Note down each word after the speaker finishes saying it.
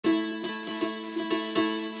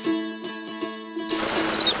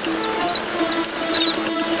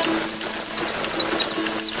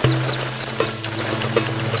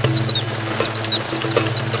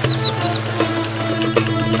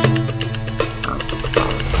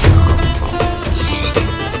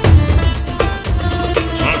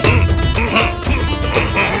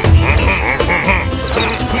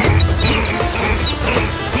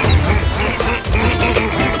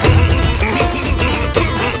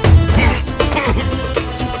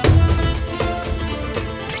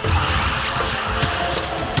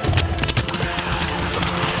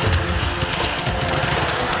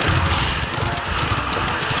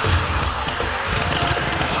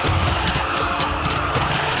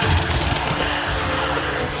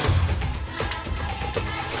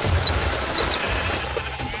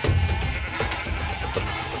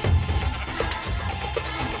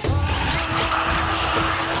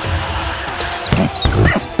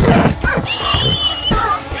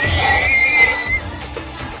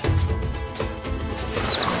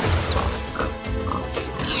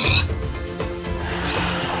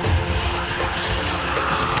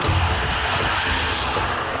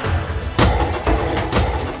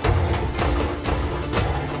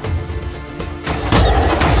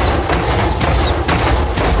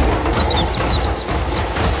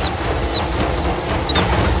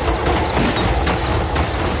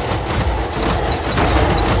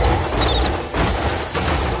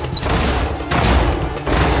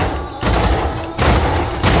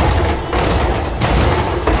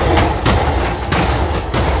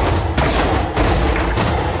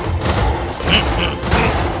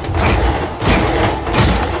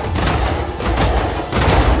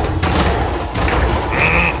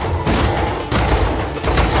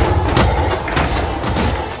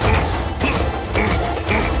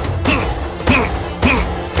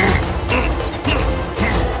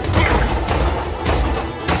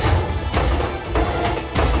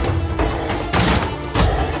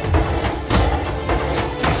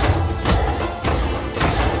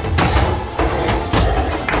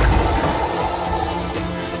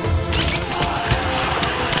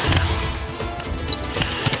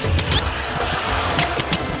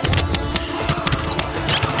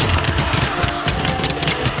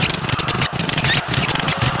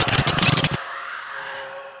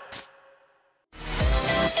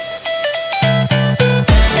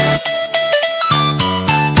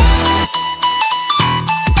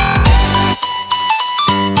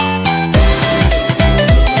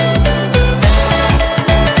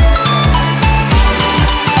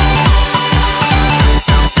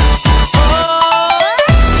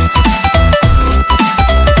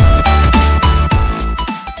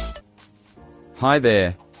Hi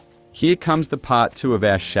there. Here comes the part 2 of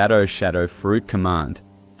our shadow fruit command.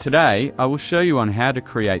 Today, I will show you on how to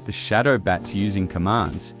create the shadow bats using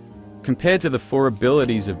commands. Compared to the 4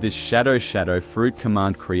 abilities of this shadow fruit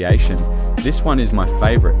command creation, this one is my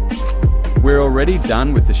favorite. We're already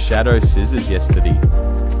done with the shadow scissors yesterday.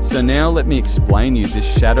 So now let me explain you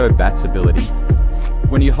this shadow bats ability.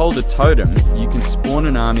 When you hold a totem, you can spawn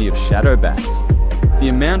an army of shadow bats. The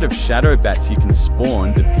amount of shadow bats you can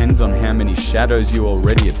spawn depends on how many shadows you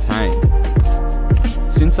already obtained.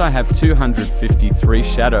 Since I have 253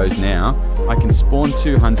 shadows now, I can spawn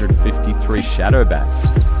 253 shadow bats.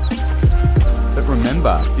 But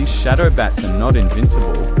remember, these shadow bats are not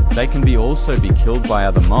invincible, they can also be killed by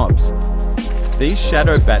other mobs. These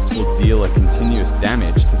shadow bats will deal a continuous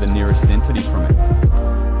damage to the nearest entity from it.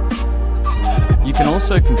 You can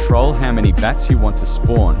also control how many bats you want to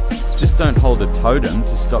spawn, just don't hold a totem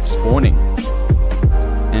to stop spawning.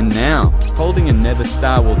 And now, holding a nether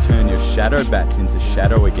star will turn your shadow bats into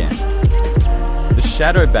shadow again. The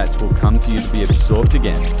shadow bats will come to you to be absorbed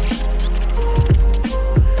again.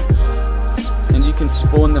 And you can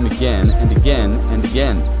spawn them again and again and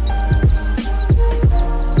again.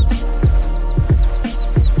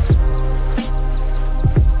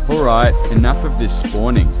 Alright, enough of this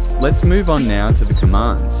spawning. Let's move on now to the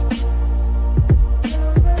commands.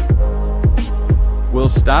 We'll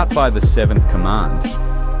start by the 7th command.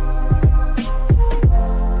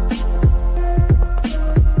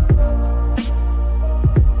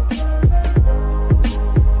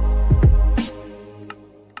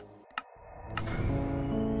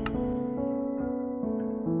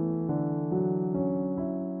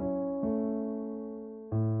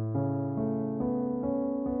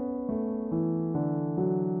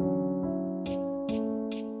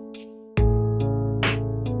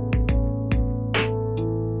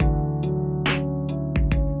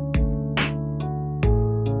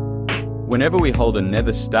 Whenever we hold a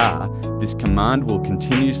nether star, this command will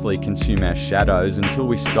continuously consume our shadows until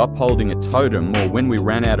we stop holding a totem or when we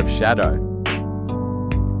ran out of shadow.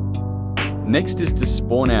 Next is to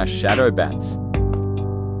spawn our shadow bats.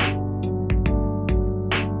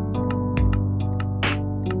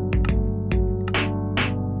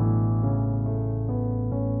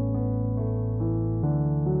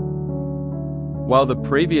 While the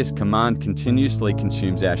previous command continuously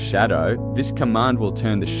consumes our shadow, this command will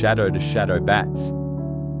turn the shadow to shadow bats.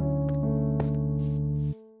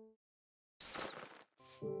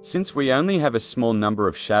 Since we only have a small number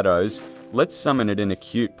of shadows, let's summon it in a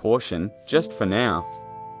cute portion, just for now.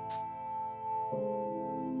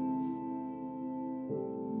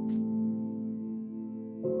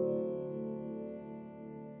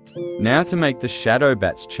 Now to make the shadow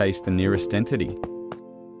bats chase the nearest entity.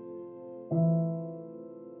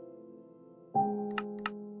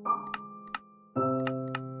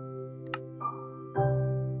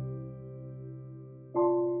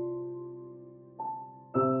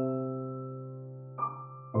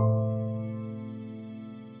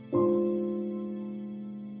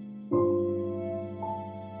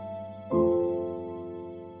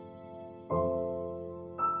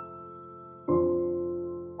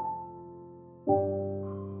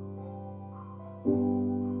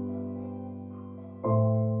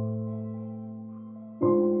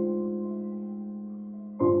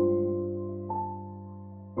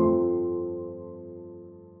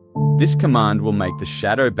 This command will make the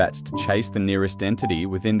shadow bats to chase the nearest entity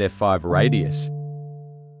within their 5 radius.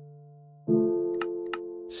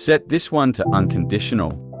 Set this one to unconditional.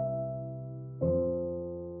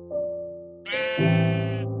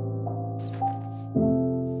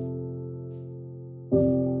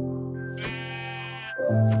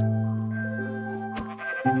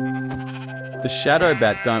 The shadow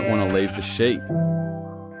bat don't want to leave the sheep.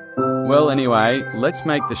 Well anyway, let's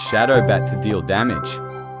make the shadow bat to deal damage.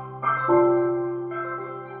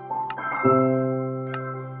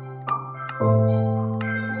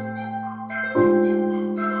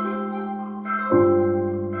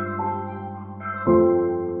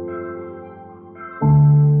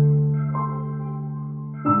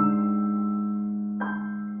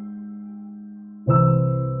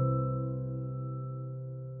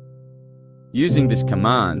 Using this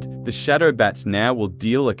command, the shadow bats now will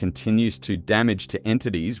deal a continuous 2 damage to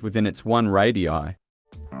entities within its 1 radii.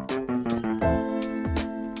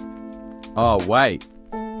 Oh wait.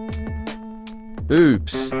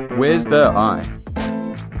 Oops, where's the eye?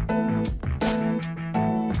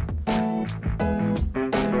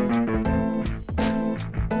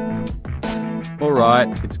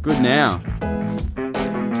 Alright, it's good now.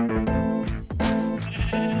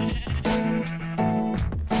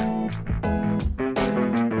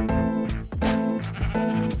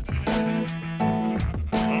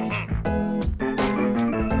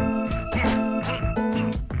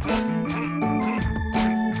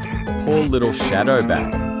 poor little shadow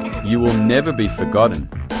bat. You will never be forgotten.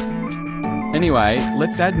 Anyway,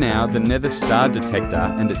 let's add now the nether star detector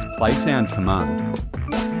and its play sound command.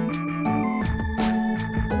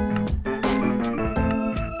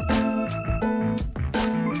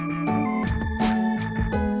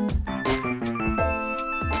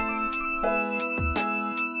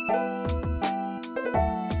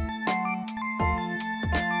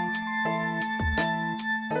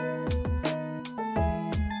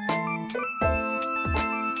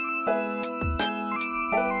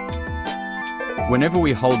 Whenever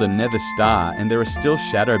we hold a nether star and there are still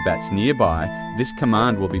shadow bats nearby, this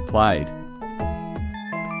command will be played.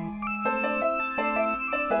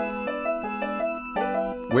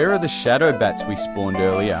 Where are the shadow bats we spawned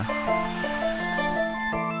earlier?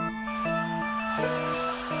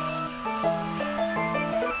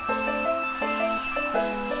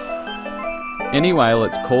 Anyway,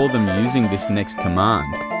 let's call them using this next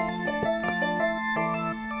command.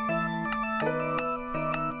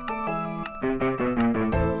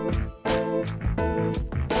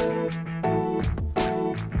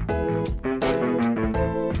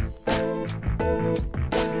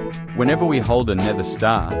 Whenever we hold a nether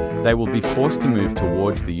star, they will be forced to move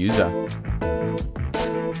towards the user.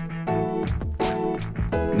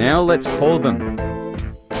 Now let's call them.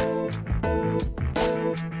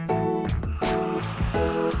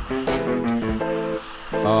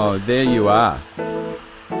 Oh, there you are.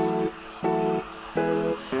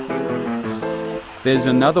 There's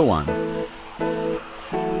another one.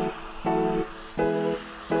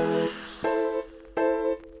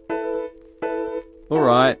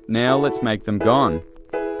 Alright, now let's make them gone.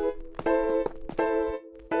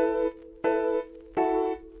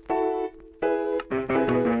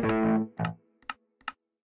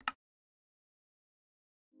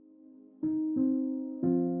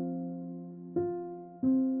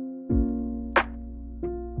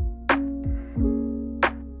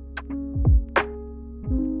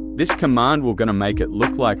 This command will gonna make it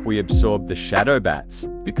look like we absorbed the shadow bats,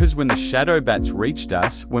 because when the shadow bats reached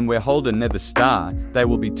us, when we're holding nether star, they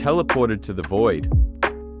will be teleported to the void.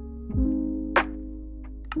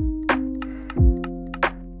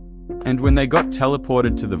 And when they got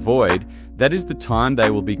teleported to the void, that is the time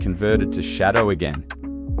they will be converted to shadow again.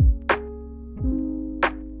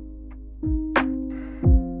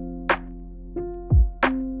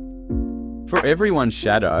 For every one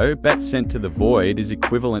shadow, bat sent to the void is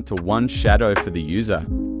equivalent to 1 shadow for the user.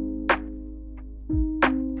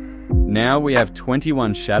 Now we have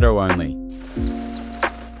 21 shadow only.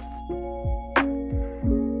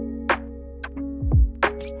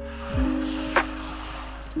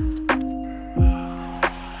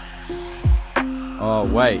 Oh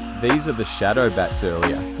wait, these are the shadow bats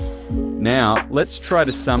earlier. Now, let's try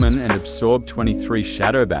to summon and absorb 23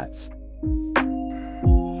 shadow bats.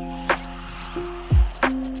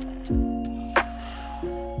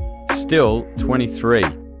 Still 23.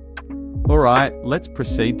 Alright, let's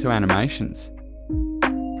proceed to animations.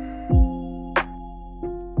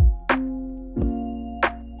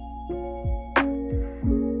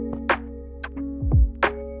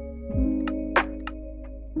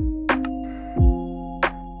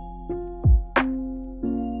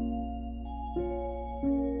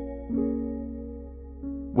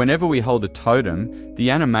 Whenever we hold a totem, the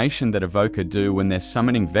animation that Evoker do when they're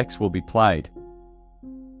summoning Vex will be played.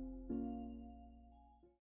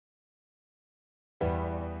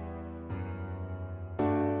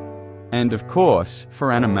 And of course,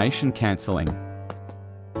 for animation cancelling.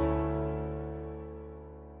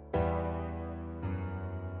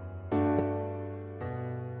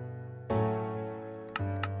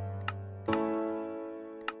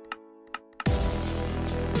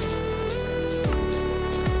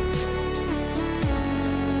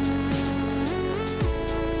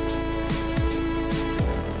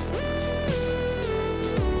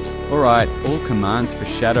 Alright, all commands for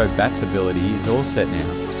Shadow Bat's ability is all set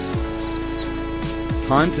now.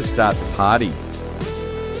 Time to start the party.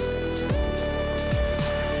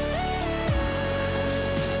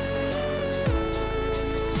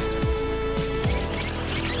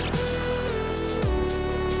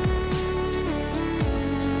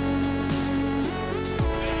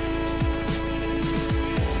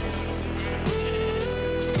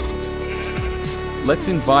 Let's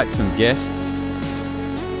invite some guests.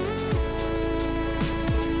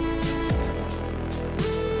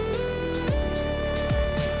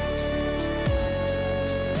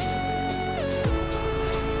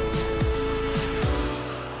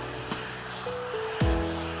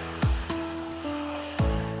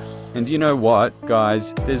 And you know what,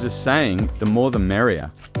 guys, there's a saying, the more the merrier.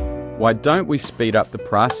 Why don't we speed up the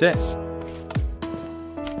process?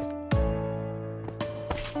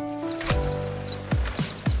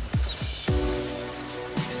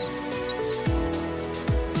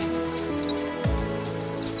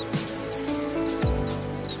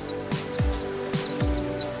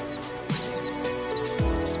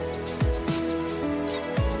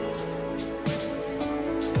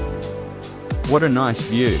 What a nice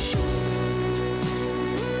view.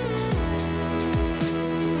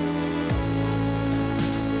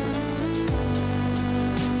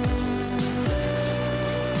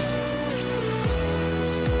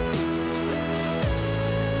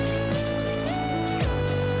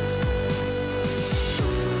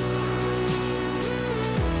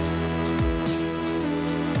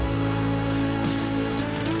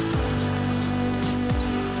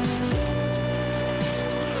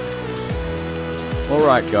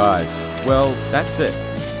 Alright guys, well that's it.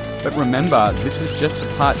 But remember, this is just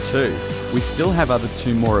a part 2. We still have other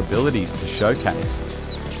 2 more abilities to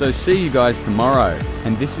showcase. So see you guys tomorrow,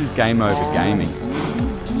 and this is Game Over Gaming.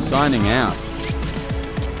 Signing out.